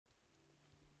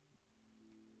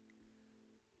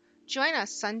Join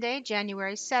us Sunday,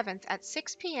 January 7th at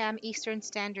 6 p.m. Eastern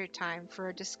Standard Time for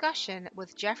a discussion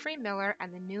with Geoffrey Miller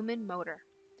and the Newman Motor.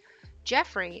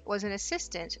 Geoffrey was an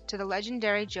assistant to the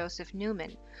legendary Joseph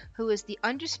Newman, who is the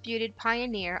undisputed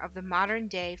pioneer of the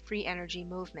modern-day free energy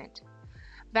movement.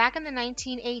 Back in the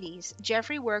 1980s,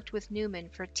 Geoffrey worked with Newman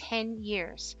for 10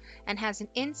 years and has an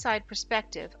inside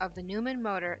perspective of the Newman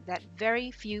motor that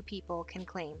very few people can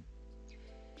claim.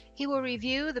 He will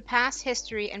review the past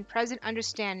history and present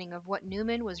understanding of what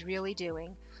Newman was really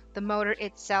doing, the motor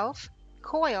itself,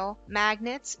 coil,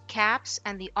 magnets, caps,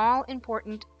 and the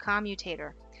all-important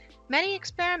commutator. Many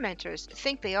experimenters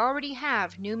think they already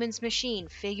have Newman's machine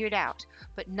figured out,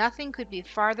 but nothing could be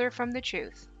farther from the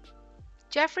truth.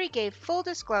 Geoffrey gave full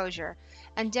disclosure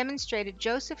and demonstrated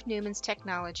Joseph Newman's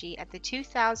technology at the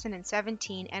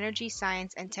 2017 Energy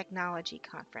Science and Technology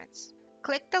Conference.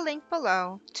 Click the link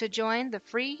below to join the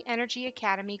Free Energy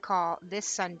Academy call this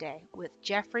Sunday with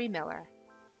Geoffrey Miller.